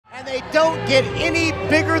they don't get any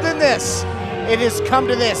bigger than this. It has come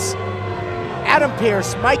to this. Adam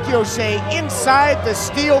Pearce, Mikey O'Shea inside the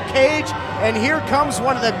steel cage, and here comes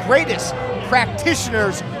one of the greatest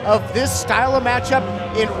practitioners of this style of matchup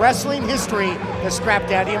in wrestling history, the Scrap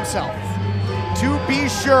Daddy himself. To be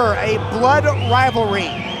sure, a blood rivalry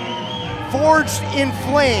forged in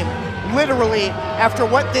flame, literally, after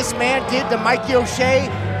what this man did to Mikey O'Shea.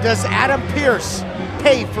 Does Adam Pearce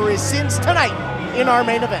pay for his sins tonight in our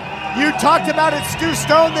main event? You talked about it, Stu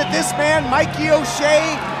Stone, that this man, Mikey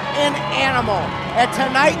O'Shea, an animal. And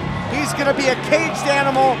tonight, he's gonna be a caged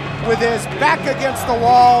animal with his back against the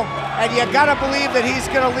wall, and you gotta believe that he's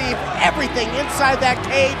gonna leave everything inside that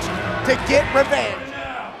cage to get revenge.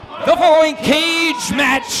 The following cage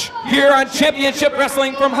match here on Championship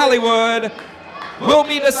Wrestling from Hollywood will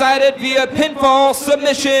be decided via pinfall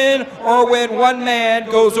submission, or when one man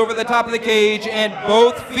goes over the top of the cage and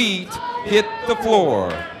both feet hit the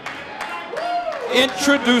floor.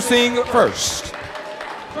 Introducing first,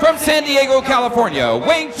 from San Diego, California,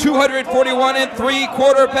 weighing 241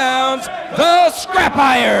 3/4 pounds, the Scrap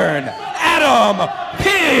Iron, Adam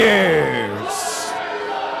Pearce.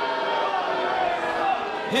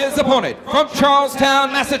 His opponent, from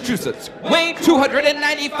Charlestown, Massachusetts, weighing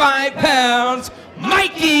 295 pounds,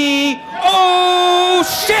 Mikey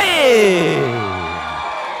O'Shea.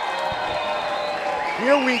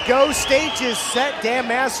 Here we go, stage is set. Damn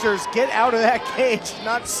Masters, get out of that cage.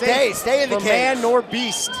 Not safe. Stay in the for cage. Man nor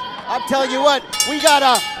beast. I'm telling you what, we got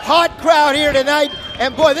a hot crowd here tonight,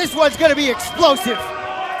 and boy, this one's gonna be explosive.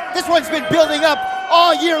 This one's been building up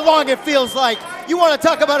all year long, it feels like. You wanna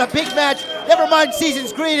talk about a big match, never mind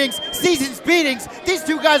season's greetings, season's beatings. These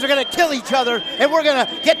two guys are gonna kill each other, and we're gonna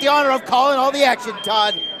get the honor of calling all the action,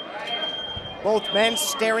 Todd. Both men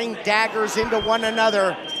staring daggers into one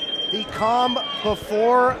another. The calm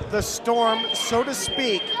before the storm, so to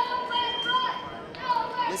speak.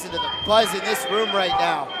 Listen to the buzz in this room right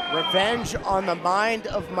now. Revenge on the mind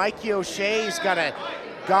of Mikey O'Shea. He's got a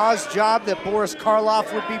gauze job that Boris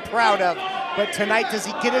Karloff would be proud of. But tonight, does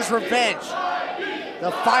he get his revenge?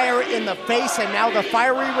 The fire in the face, and now the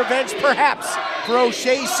fiery revenge, perhaps, for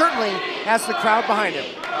O'Shea. He certainly has the crowd behind him.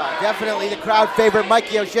 Definitely the crowd favorite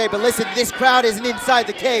Mikey O'Shea, but listen, this crowd isn't inside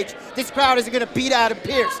the cage. This crowd isn't gonna beat Adam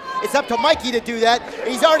Pearce. It's up to Mikey to do that, and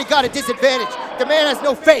he's already got a disadvantage. The man has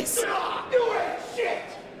no face.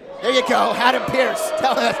 There you go, Adam Pearce.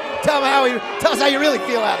 Tell us how you really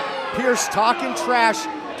feel, Adam. Pearce talking trash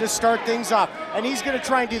to start things off, and he's gonna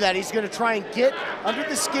try and do that. He's gonna try and get under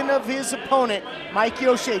the skin of his opponent, Mikey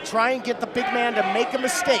O'Shea, try and get the big man to make a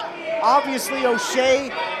mistake. Obviously,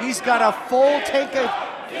 O'Shea, he's got a full tank of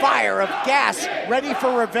fire, of gas, ready for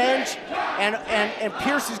revenge, and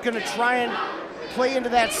Pearce is gonna try and play into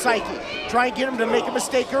that psyche. Try and get him to make a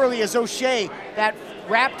mistake early, as O'Shea, that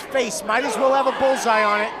wrapped face, might as well have a bullseye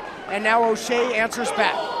on it, and now O'Shea answers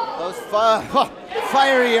back. Those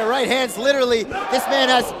fiery right hands, literally, this man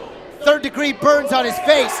has third-degree burns on his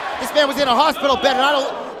face. This man was in a hospital bed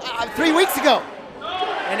 3 weeks ago.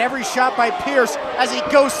 And every shot by Pearce as he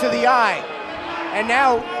goes to the eye. And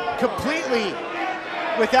now, completely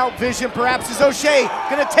without vision, perhaps, is O'Shea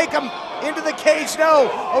gonna take him into the cage?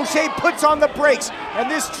 No, O'Shea puts on the brakes, and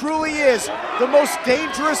this truly is the most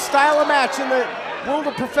dangerous style of match in the world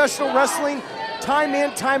of professional wrestling. Time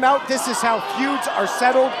in, time out, this is how feuds are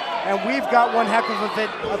settled, and we've got one heck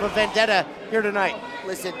of a vendetta here tonight.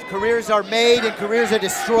 Listen, careers are made and careers are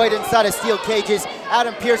destroyed inside of steel cages.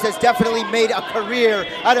 Adam Pearce has definitely made a career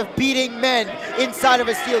out of beating men inside of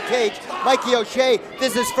a steel cage. Mikey O'Shea,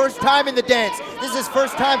 this is his first time in the dance. This is his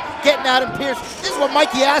first time getting Adam Pearce. This is what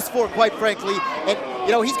Mikey asked for, quite frankly, and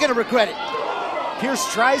you know, he's gonna regret it.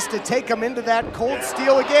 Pearce tries to take him into that cold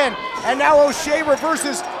steel again, and now O'Shea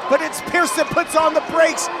reverses, but it's Pearce that puts on the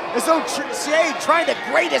brakes as O'Shea trying to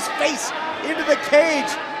grate his face into the cage,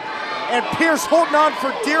 and Pearce holding on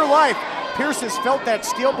for dear life. Pearce has felt that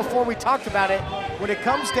steel before, we talked about it. When it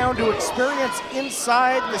comes down to experience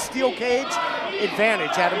inside the steel cage,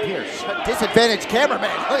 advantage Adam Pearce. Disadvantage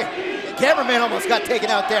cameraman. Look, the cameraman almost got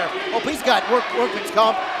taken out there. Hope he's got workman's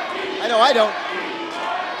comp. I know I don't.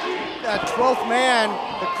 12th man,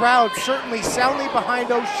 the crowd certainly soundly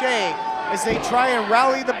behind O'Shea as they try and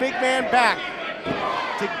rally the big man back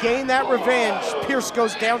to gain that revenge. Pearce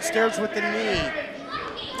goes downstairs with the knee.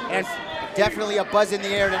 And definitely a buzz in the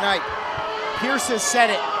air tonight. Pearce has said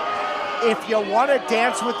it. If you want to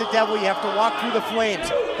dance with the devil, you have to walk through the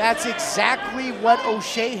flames. That's exactly what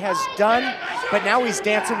O'Shea has done, but now he's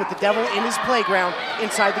dancing with the devil in his playground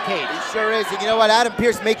inside the cage. He sure is, and you know what? Adam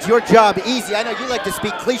Pearce makes your job easy. I know you like to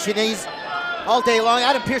speak cliches all day long.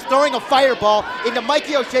 Adam Pearce throwing a fireball into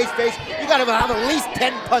Mikey O'Shea's face. You gotta have at least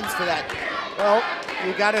 10 punts for that. Well,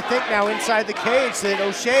 you gotta think now inside the cage that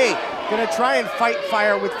O'Shea gonna try and fight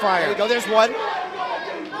fire with fire. There we go, there's one.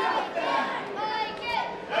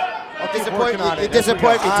 It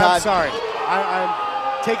disappointed me, Todd. I'm sorry.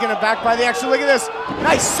 I'm taken aback by the action. Look at this.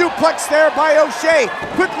 Nice suplex there by O'Shea.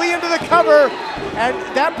 Quickly into the cover. And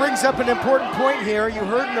that brings up an important point here. You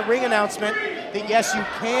heard in the ring announcement that yes, you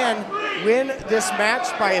can win this match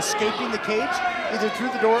by escaping the cage, either through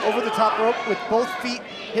the door, over the top rope, with both feet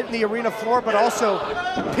hitting the arena floor, but also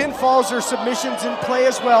pinfalls or submissions in play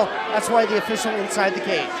as well. That's why the official inside the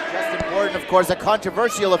cage. Justin Gordon, of course, a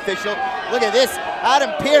controversial official. Look at this,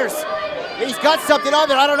 Adam Pearce. He's got something on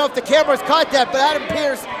there. I don't know if the camera's caught that, but Adam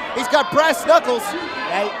Pearce, he's got brass knuckles.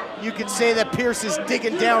 You could say that Pearce is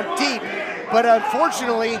digging down deep, but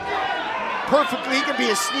unfortunately, he can be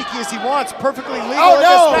as sneaky as he wants, perfectly legal in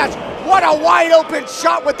this match. What a wide open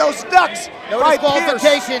shot with those knucks. No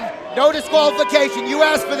disqualification, no disqualification. You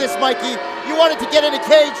asked for this, Mikey. You wanted to get in a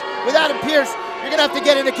cage with Adam Pearce. You're gonna have to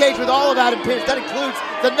get in a cage with all of Adam Pearce. That includes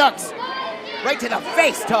the knucks. Right to the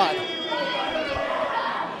face, Todd.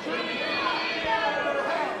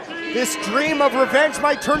 This dream of revenge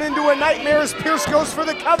might turn into a nightmare as Pearce goes for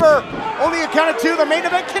the cover. Only a count of two. The main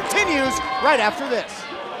event continues right after this.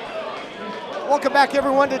 Welcome back,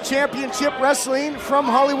 everyone, to Championship Wrestling from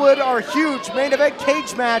Hollywood, our huge main event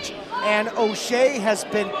cage match. And O'Shea has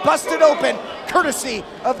been busted open, courtesy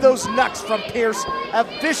of those knucks from Pearce. A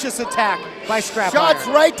vicious attack by Scrap Shots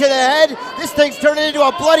Iron. right to the head. This thing's turning into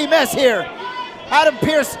a bloody mess here. Adam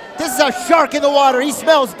Pearce, this is a shark in the water. He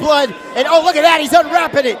smells blood. And oh, look at that, he's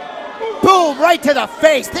unwrapping it. Boom, right to the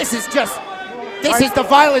face. This is the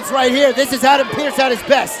violence right here. This is Adam Pearce at his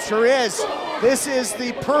best. Sure is. This is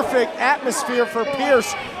the perfect atmosphere for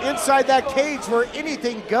Pearce inside that cage where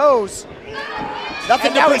anything goes.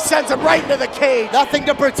 And now he sends him right into the cage. Nothing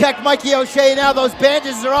to protect Mikey O'Shea now. Those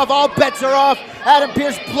bandages are off. All bets are off. Adam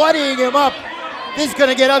Pearce bloodying him up. This is going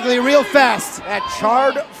to get ugly real fast. That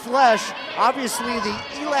charred flesh, obviously the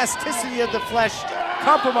elasticity of the flesh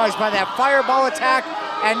compromised by that fireball attack.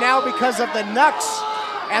 And now because of the knucks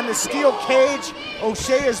and the steel cage,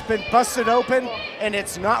 O'Shea has been busted open, and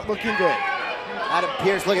it's not looking good. Adam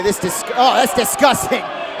Pearce, look at this. Oh, that's disgusting.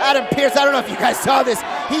 Adam Pearce, I don't know if you guys saw this.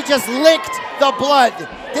 He just licked the blood.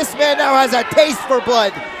 This man now has a taste for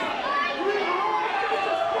blood.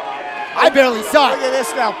 I barely saw it. Look at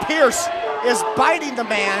this now. Pearce is biting the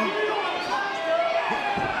man.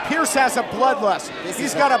 Pearce has a bloodlust.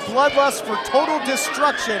 He's got a bloodlust for total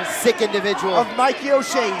destruction. Sick individual. Of Mikey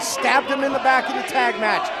O'Shea. He stabbed him in the back in the tag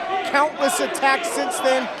match. Countless attacks since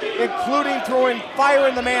then, including throwing fire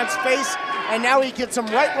in the man's face. And now he gets him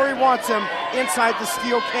right where he wants him, inside the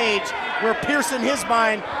steel cage, where Pearce, in his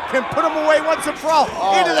mind, can put him away once and for all.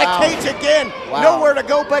 Into the cage again. Nowhere to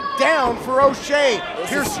go but down for O'Shea.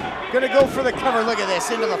 Pearce gonna go for the cover. Look at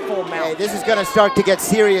this, into the full mount. Hey, this is gonna start to get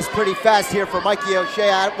serious pretty fast here for Mikey O'Shea.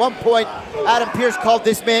 At one point, Adam Pearce called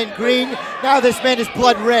this man green. Now this man is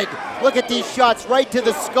blood red. Look at these shots right to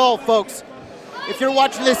the skull, folks. If you're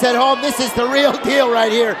watching this at home, this is the real deal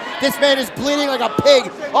right here. This man is bleeding like a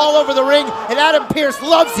pig all over the ring, and Adam Pearce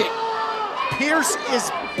loves it. Pearce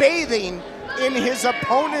is bathing in his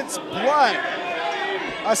opponent's blood.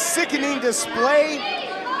 A sickening display.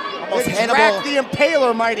 Almost Hannibal. The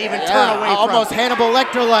Impaler might even turn away from. Almost Hannibal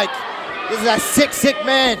Lecter-like. This is a sick, sick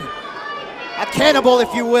man. A cannibal,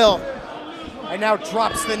 if you will. And now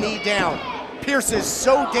drops the knee down. Pearce is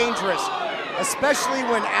so dangerous, especially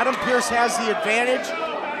when Adam Pearce has the advantage.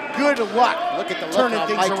 Good luck. Look at the look turning on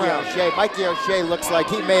things Mikey around. O'Shea. Mikey O'Shea looks like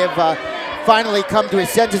he may have finally come to his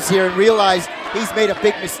senses here and realized he's made a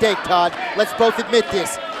big mistake, Todd. Let's both admit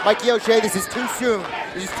this. Mikey O'Shea, this is too soon.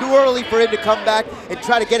 This is too early for him to come back and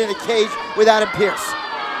try to get in a cage with Adam Pearce.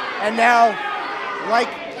 And now, like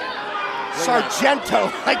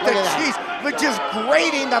Sargento, like the cheese, but just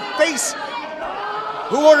grating the face.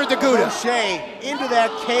 Who ordered the Gouda? O'Shea into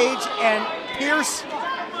that cage, and Pearce,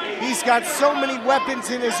 he's got so many weapons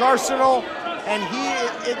in his arsenal, and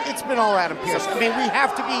it's been all Adam Pearce. I mean, we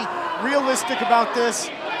have to be realistic about this.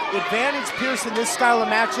 Advantage Pearce in this style of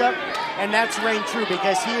matchup, and that's reigned true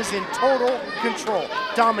because he is in total control,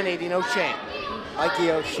 dominating O'Shea.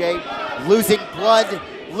 Mikey O'Shea losing blood,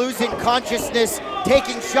 losing consciousness,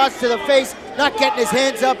 taking shots to the face, not getting his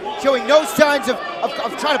hands up, showing no signs of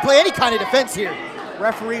trying to play any kind of defense here.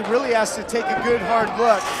 Referee really has to take a good hard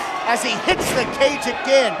look as he hits the cage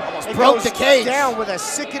again. Almost broke the cage. Down with a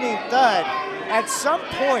sickening thud. At some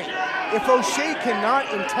point, if O'Shea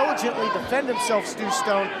cannot intelligently defend himself, Stu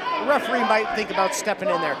Stone, the referee might think about stepping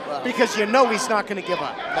in there because you know he's not going to give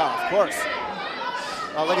up. No, of course.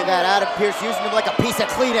 Oh, look at that. Adam Pearce using him like a piece of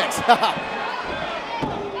Kleenex.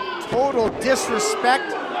 Total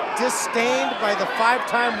disrespect, disdained by the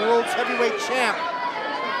 5-time world's heavyweight champ,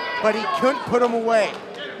 but he couldn't put him away.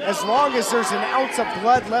 As long as there's an ounce of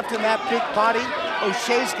blood left in that big body,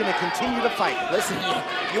 O'Shea's gonna continue to fight. Listen,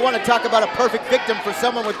 you want to talk about a perfect victim for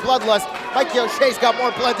someone with bloodlust. Mikey O'Shea's got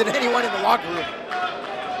more blood than anyone in the locker room.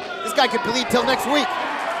 This guy could bleed till next week.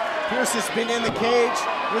 Pearce has been in the cage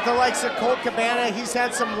with the likes of Colt Cabana. He's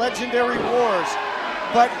had some legendary wars.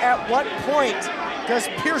 But at what point does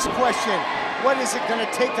Pearce question, what is it gonna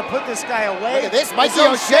take to put this guy away? Look at this, Mikey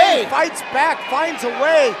O'Shea fights back, finds a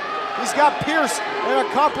way. He's got Pearce in a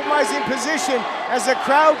compromising position as the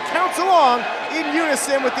crowd counts along in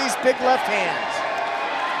unison with these big left hands.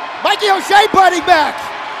 Mikey O'Shea biting back.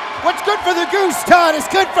 What's good for the goose, Todd, is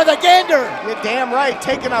good for the gander. You're damn right,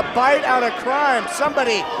 taking a bite out of crime.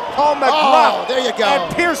 Somebody call McGruff. Oh, there you go.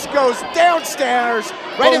 And Pearce goes downstairs,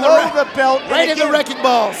 right in the belt. Right in the wrecking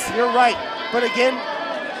balls. You're right, but again,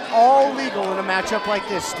 all legal in a matchup like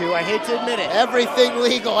this, Stu. I hate to admit it. Everything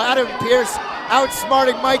legal. Adam Pearce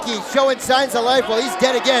outsmarting Mikey, showing signs of life. Well, he's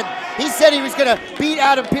dead again. He said he was gonna beat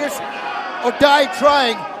Adam Pearce or die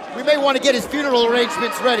trying. We may want to get his funeral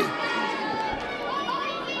arrangements ready.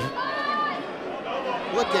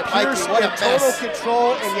 Look at Pearce Mikey, what a in total mess.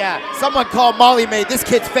 control, and yeah. Someone call Molly Maid. This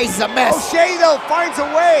kid's face is a mess. O'Shea, though, finds a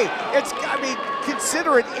way.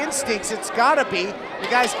 Consider it instincts. It's gotta be. The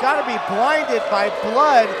guy's gotta be blinded by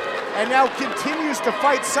blood and now continues to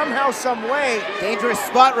fight somehow, some way. Dangerous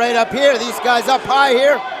spot right up here. These guys up high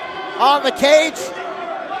here on the cage.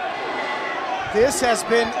 This has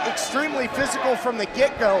been extremely physical from the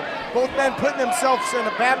get-go. Both men putting themselves in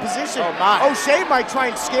a bad position. Oh my. O'Shea might try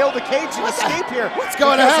and scale the cage and escape here. What's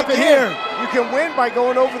going to happen again, here? You can win by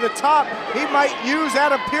going over the top. He might use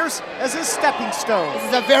Adam Pearce as his stepping stone.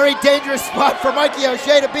 This is a very dangerous spot for Mikey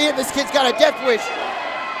O'Shea to be in. This kid's got a death wish.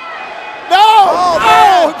 No!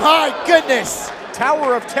 Oh my goodness!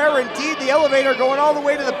 Tower of Terror indeed. The elevator going all the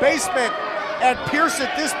way to the basement. And Pearce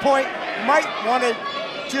at this point might want to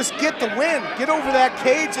just get the win, get over that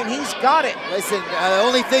cage, and he's got it. Listen, the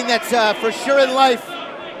only thing that's for sure in life,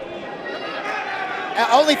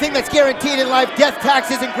 only thing that's guaranteed in life, death,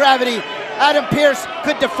 taxes, and gravity. Adam Pearce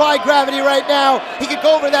could defy gravity right now. He could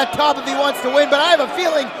go over that top if he wants to win, but I have a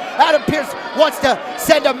feeling Adam Pearce wants to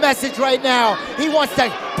send a message right now. He wants to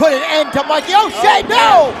put an end to Mikey O'Shea.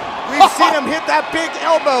 No! We've seen him hit that big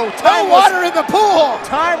elbow. No water in the pool.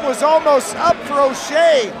 Time was almost up for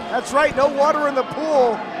O'Shea. That's right, no water in the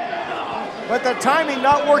pool. But the timing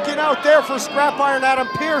not working out there for Scrap Iron Adam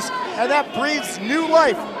Pearce, and that breathes new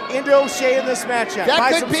life into O'Shea in this matchup. That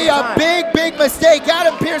could be a big, big mistake.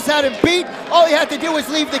 Adam Pearce had him beat. All he had to do was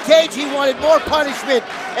leave the cage. He wanted more punishment.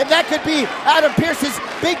 And that could be Adam Pearce's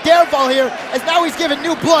big downfall here, as now he's given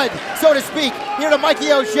new blood, so to speak, here to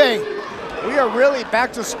Mikey O'Shea. We are really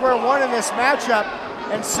back to square one in this matchup,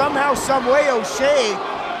 and somehow, some way, O'Shea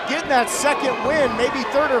getting that second win, maybe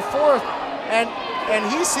third or fourth, and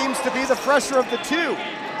he seems to be the fresher of the two.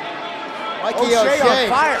 Mikey O'Shea on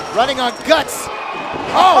fire, running on guts.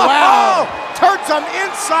 Oh wow! Turns him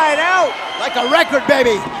inside out like a record,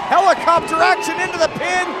 baby. Helicopter action into the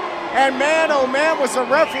pin, and man, oh man, was the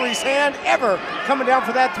referee's hand ever coming down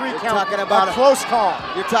for that 3 count. Talking about a close call.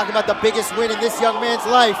 You're talking about the biggest win in this young man's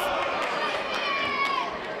life.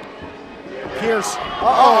 Pearce,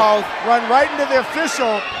 run right into the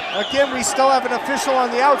official. Again, we still have an official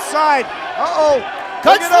on the outside.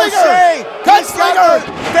 Gunslinger! Gunslinger!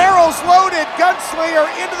 Barrels loaded. Gunslinger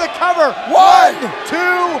into the cover. 1,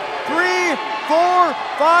 2, 3, 4,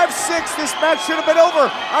 5, 6. This match should have been over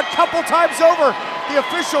a couple times over. The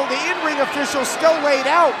official, the in-ring official, still laid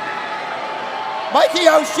out. Mikey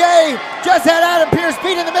O'Shea just had Adam Pearce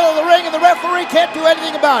beat in the middle of the ring, and the referee can't do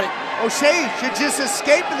anything about it. O'Shea should just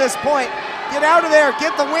escape to this point. Get out of there,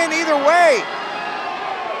 get the win either way.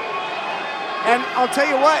 And I'll tell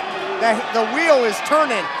you what, the wheel is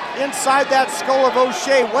turning inside that skull of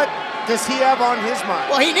O'Shea. What does he have on his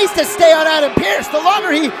mind? Well, he needs to stay on Adam Pearce. The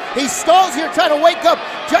longer he stalls here trying to wake up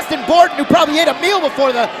Justin Borden, who probably ate a meal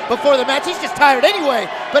before the match, he's just tired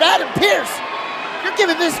anyway. But Adam Pearce, you're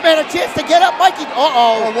giving this man a chance to get up. Mikey,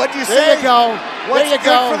 Well, what'd you say? There you go. What's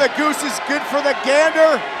good for the goose is good for the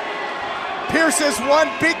gander. Pearce has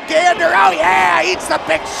one big gander. Oh yeah, eats the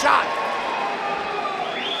big shot.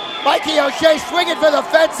 Mikey O'Shea swinging for the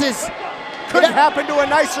fences. Couldn't happen to a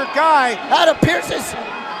nicer guy. Adam Pearce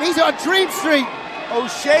he's on Dream Street.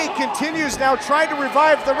 O'Shea continues now trying to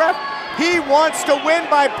revive the ref. He wants to win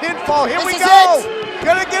by pinfall. Here we go.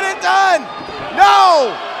 Gonna get it done.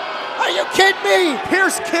 No. Are you kidding me?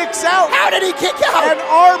 Pearce kicks out. How did he kick out? And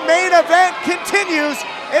our main event continues.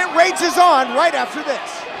 It rages on right after this.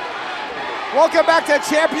 Welcome back to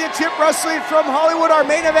Championship Wrestling from Hollywood. Our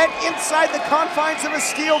main event inside the confines of a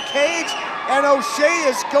steel cage. And O'Shea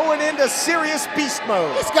is going into serious beast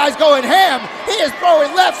mode. This guy's going ham. He is throwing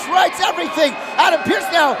lefts, rights, everything. Adam Pearce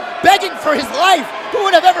now begging for his life. Who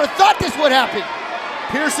would have ever thought this would happen?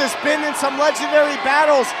 Pearce has been in some legendary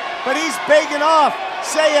battles, but he's begging off,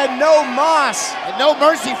 saying no mas. And no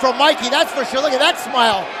mercy from Mikey, that's for sure. Look at that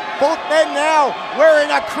smile. Both men now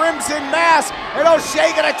wearing a crimson mask, and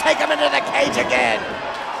O'Shea gonna take him into the cage again.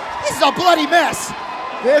 This is a bloody mess.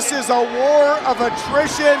 This is a war of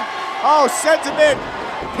attrition. Oh, sentiment.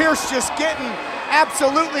 Pearce just getting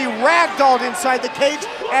absolutely ragdolled inside the cage,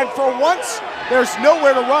 and for once, there's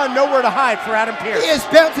nowhere to run, nowhere to hide for Adam Pearce. He is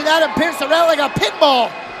bouncing Adam Pearce around like a pinball,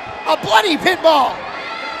 a bloody pinball.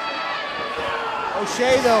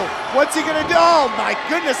 O'Shea, though, what's he gonna do? Oh my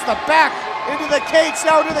goodness, the back into the cage,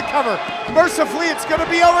 now into the cover. Mercifully, it's gonna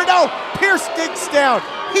be over. No, Pearce digs down.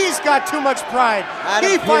 He's got too much pride.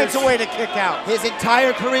 He finds a way to kick out. His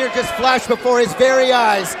entire career just flashed before his very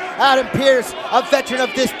eyes. Adam Pearce, a veteran of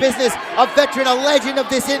this business, a veteran, a legend of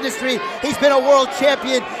this industry. He's been a world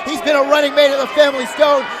champion. He's been a running mate of the Family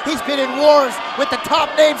Stone. He's been in wars with the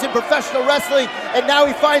top names in professional wrestling. And now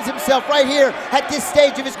he finds himself right here at this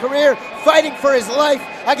stage of his career, fighting for his life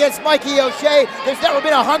against Mikey O'Shea. There's never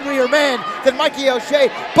been a hungrier man than Mikey O'Shea.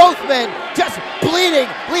 Both men just bleeding,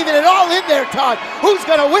 leaving it all in there, Todd. Who's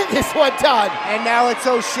gonna win this one, Todd? And now it's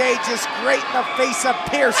O'Shea just great in the face of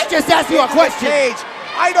Pearce. I just asked you a question. Cage.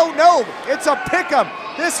 I don't know. It's a pick'em.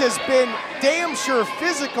 This has been damn sure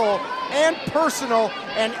physical and personal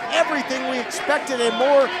and everything we expected and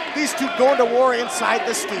more. These two going to war inside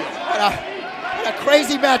the steel. What a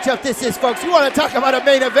crazy matchup this is, folks. You want to talk about a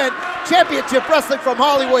main event, Championship Wrestling from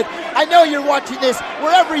Hollywood. I know you're watching this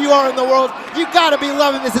wherever you are in the world. You gotta be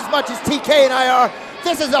loving this as much as TK and I are.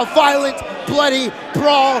 This is a violent, bloody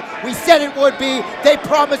brawl. We said it would be. They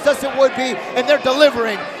promised us it would be, and they're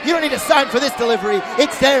delivering. You don't need to sign for this delivery.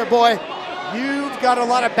 It's there, boy. You've got a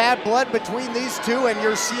lot of bad blood between these two, and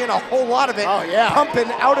you're seeing a whole lot of it pumping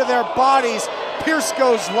out of their bodies. Pearce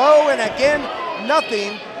goes low, and again,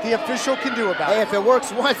 nothing the official can do about it. Hey, if it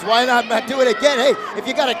works once, why not do it again? Hey, if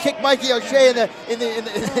you gotta kick Mikey O'Shea in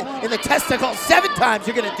the testicles 7 times,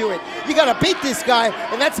 you're gonna do it. You gotta beat this guy,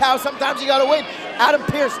 and that's how sometimes you gotta win. Adam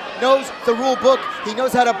Pearce knows the rule book. He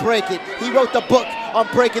knows how to break it. He wrote the book on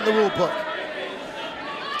breaking the rule book.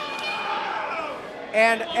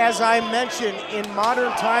 And as I mentioned, in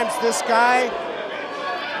modern times, this guy,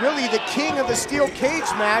 really the king of the steel cage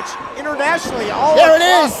match internationally, all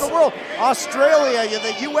across the world. Australia,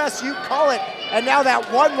 the US, you call it. And now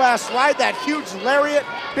that one last ride, that huge lariat,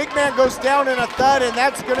 big man goes down in a thud, and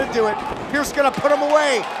that's gonna do it. Pearce gonna put him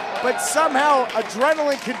away. But somehow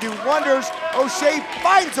adrenaline can do wonders. O'Shea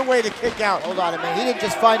finds a way to kick out. Hold on a minute, he didn't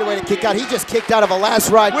just find a way to kick out, he just kicked out of a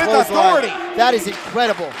last ride with clothesline. authority. That is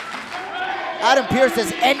incredible. Adam Pearce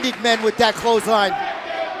has ended men with that clothesline.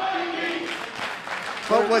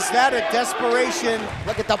 But was that a desperation?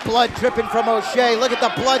 Look at the blood dripping from O'Shea. Look at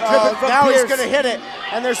the blood dripping from now Pearce. He's gonna hit it,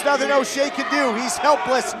 and there's nothing O'Shea can do. He's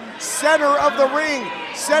helpless. Center of the ring,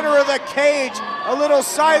 center of the cage. A little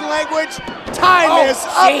sign language. Time is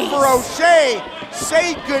up for O'Shea.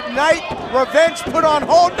 Say goodnight. Revenge put on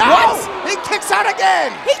hold. No! What? He kicks out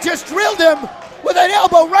again. He just drilled him with an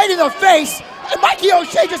elbow right in the face, and Mikey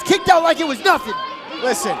O'Shea just kicked out like it was nothing.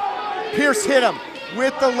 Listen, Pearce hit him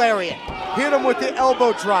with the lariat. Hit him with the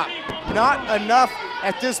elbow drop. Not enough.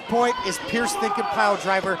 At this point, is Pearce thinking pile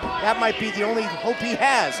driver? That might be the only hope he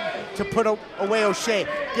has to put away O'Shea.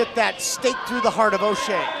 Get that stake through the heart of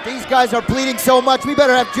O'Shea. These guys are bleeding so much, we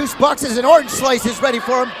better have juice boxes and orange slices ready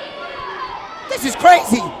for them. This is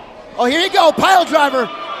crazy. Oh, here you go, pile driver.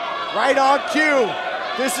 Right on cue.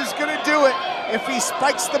 This is gonna do it. If he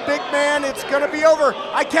spikes the big man, it's gonna be over.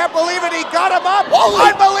 I can't believe it, he got him up.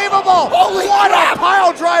 Unbelievable. What a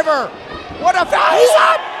pile driver. What a, he's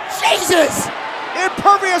up. Jesus.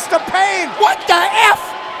 Impervious to pain. What the F?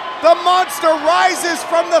 The monster rises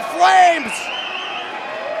from the flames.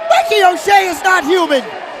 Mikey O'Shea is not human.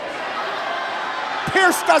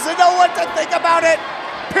 Pearce doesn't know what to think about it.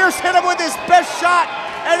 Pearce hit him with his best shot,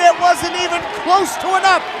 and it wasn't even close to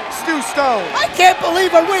enough, Stu Stone. I can't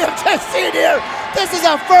believe what we have just seen here. This is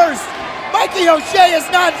a first. Mikey O'Shea is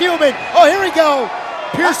not human. Oh, here we go.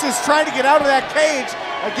 Pearce is trying to get out of that cage.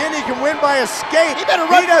 Again, he can win by escape. He better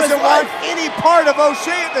run. He doesn't want any part of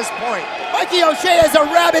O'Shea at this point. Mikey O'Shea is a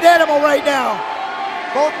rabid animal right now.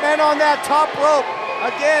 Both men on that top rope.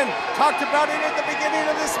 Again, talked about it at the beginning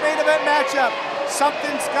of this main event matchup.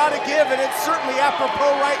 Something's got to give, and it's certainly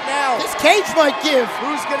apropos right now. This cage might give.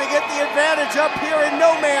 Who's going to get the advantage up here in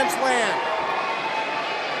no man's land?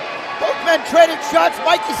 Both men traded shots.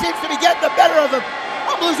 Mikey seems to be getting the better of him.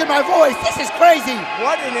 I'm losing my voice. This is crazy.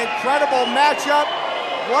 What an incredible matchup.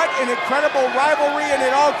 What an incredible rivalry, and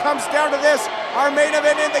it all comes down to this. Our main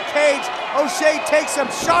event in the cage. O'Shea takes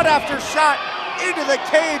him shot after shot into the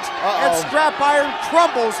cage, and Scrap Iron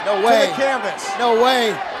crumbles to the canvas. No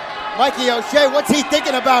way. Mikey O'Shea, what's he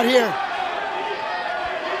thinking about here?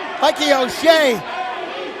 Mikey O'Shea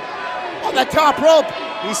on the top rope.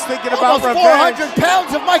 He's thinking about almost revenge. 400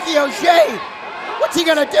 pounds of Mikey O'Shea. What's he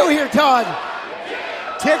gonna do here, Todd?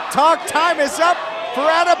 Tick-tock time is up for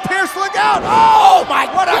Adam Pearce. Look out! Oh my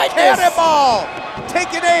what goodness. A cannonball!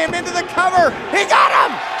 Taking aim into the cover. He got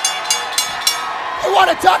him! You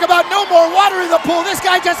want to talk about no more water in the pool? This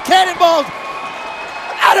guy just cannonballed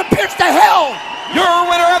Adam Pearce to hell! Your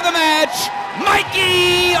winner of the match,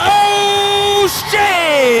 Mikey O'Shea!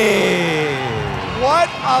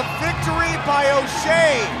 What a victory by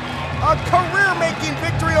O'Shea! A career-making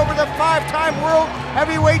victory over the 5-time World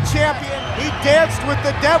Heavyweight Champion. He danced with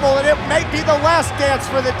the devil, and it might be the last dance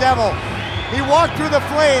for the devil. He walked through the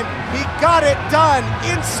flame. He got it done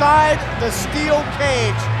inside the steel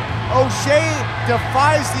cage. O'Shea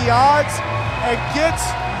defies the odds and gets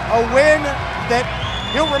a win that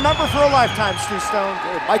he'll remember for a lifetime, Stu Stone.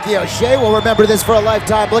 Mikey O'Shea will remember this for a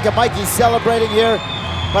lifetime. Look at Mikey celebrating here.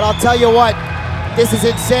 But I'll tell you what, this is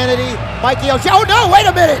insanity. Mikey O'Shea, oh no, wait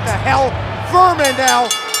a minute! What the hell? Vermin now.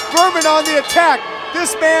 Vermin on the attack.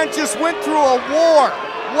 This man just went through a war.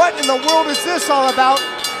 What in the world is this all about?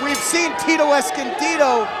 We've seen Tito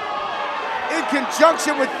Escondido in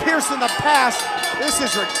conjunction with Pearce in the past. This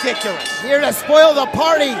is ridiculous. Here to spoil the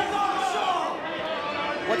party.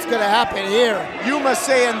 What's gonna happen here? Yuma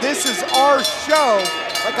saying this is our show.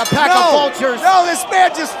 Like a pack of vultures. No, this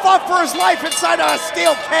man just fought for his life inside of a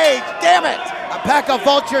steel cage. Damn it. A pack of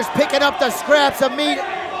vultures picking up the scraps of meat.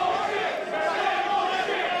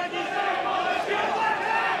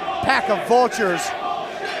 Pack of vultures.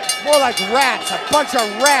 More like rats, a bunch of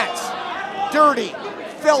rats. Dirty,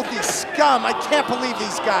 filthy scum. I can't believe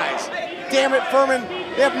these guys. Damn it, Furman.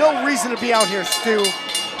 They have no reason to be out here, Stu.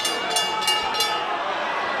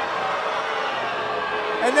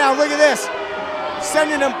 And now look at this.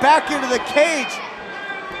 Sending him back into the cage.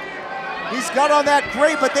 He's got on that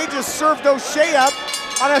gray, but they just served O'Shea up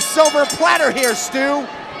on a silver platter here, Stu.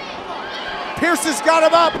 Pearce has got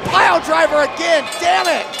him up. Pile driver again. Damn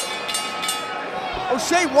it.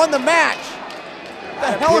 O'Shea won the match. What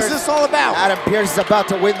the hell is this all about? Adam Pearce is about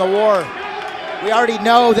to win the war. We already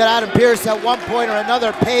know that Adam Pearce at one point or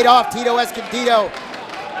another paid off Tito Escondido.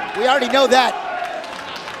 We already know that.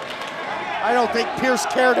 I don't think Pearce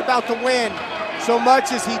cared about the win so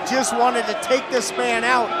much as he just wanted to take this man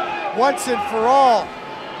out once and for all.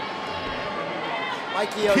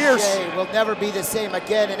 Mikey O'Shea will never be the same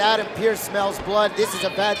again, and Adam Pearce smells blood. This is a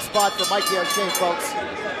bad spot for Mikey O'Shea, folks.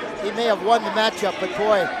 He may have won the matchup, but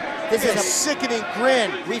boy, this is a sickening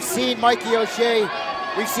grin. We've seen Mikey O'Shea.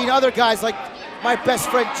 We've seen other guys like my best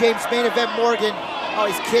friend James Main Event Morgan. Oh,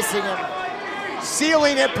 he's kissing him.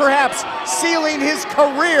 Sealing it, perhaps. Sealing his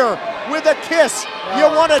career with a kiss. You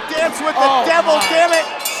want to dance with the devil, damn it.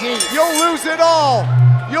 Jeez. You'll lose it all.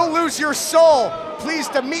 You'll lose your soul.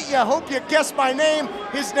 Pleased to meet you. Hope you guessed my name.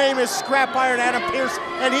 His name is Scrap Iron Adam Pearce,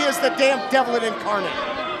 and he is the damn devil incarnate.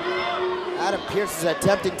 Adam Pearce is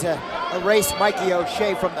attempting to erase Mikey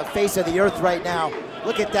O'Shea from the face of the earth right now.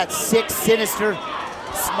 Look at that sick, sinister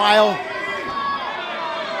smile.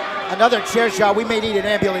 Another chair shot. We may need an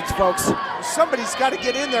ambulance, folks. Somebody's got to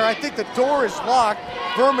get in there. I think the door is locked.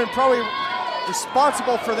 Vermin probably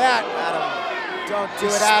responsible for that. Adam, don't do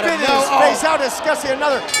it, Adam. Spinning his face out, discussing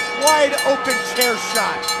another wide open chair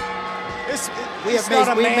shot. He's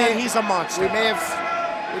not a man, he's a monster. We may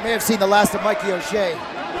have seen the last of Mikey O'Shea.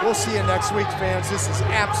 We'll see you next week, fans. This is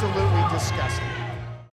absolutely disgusting.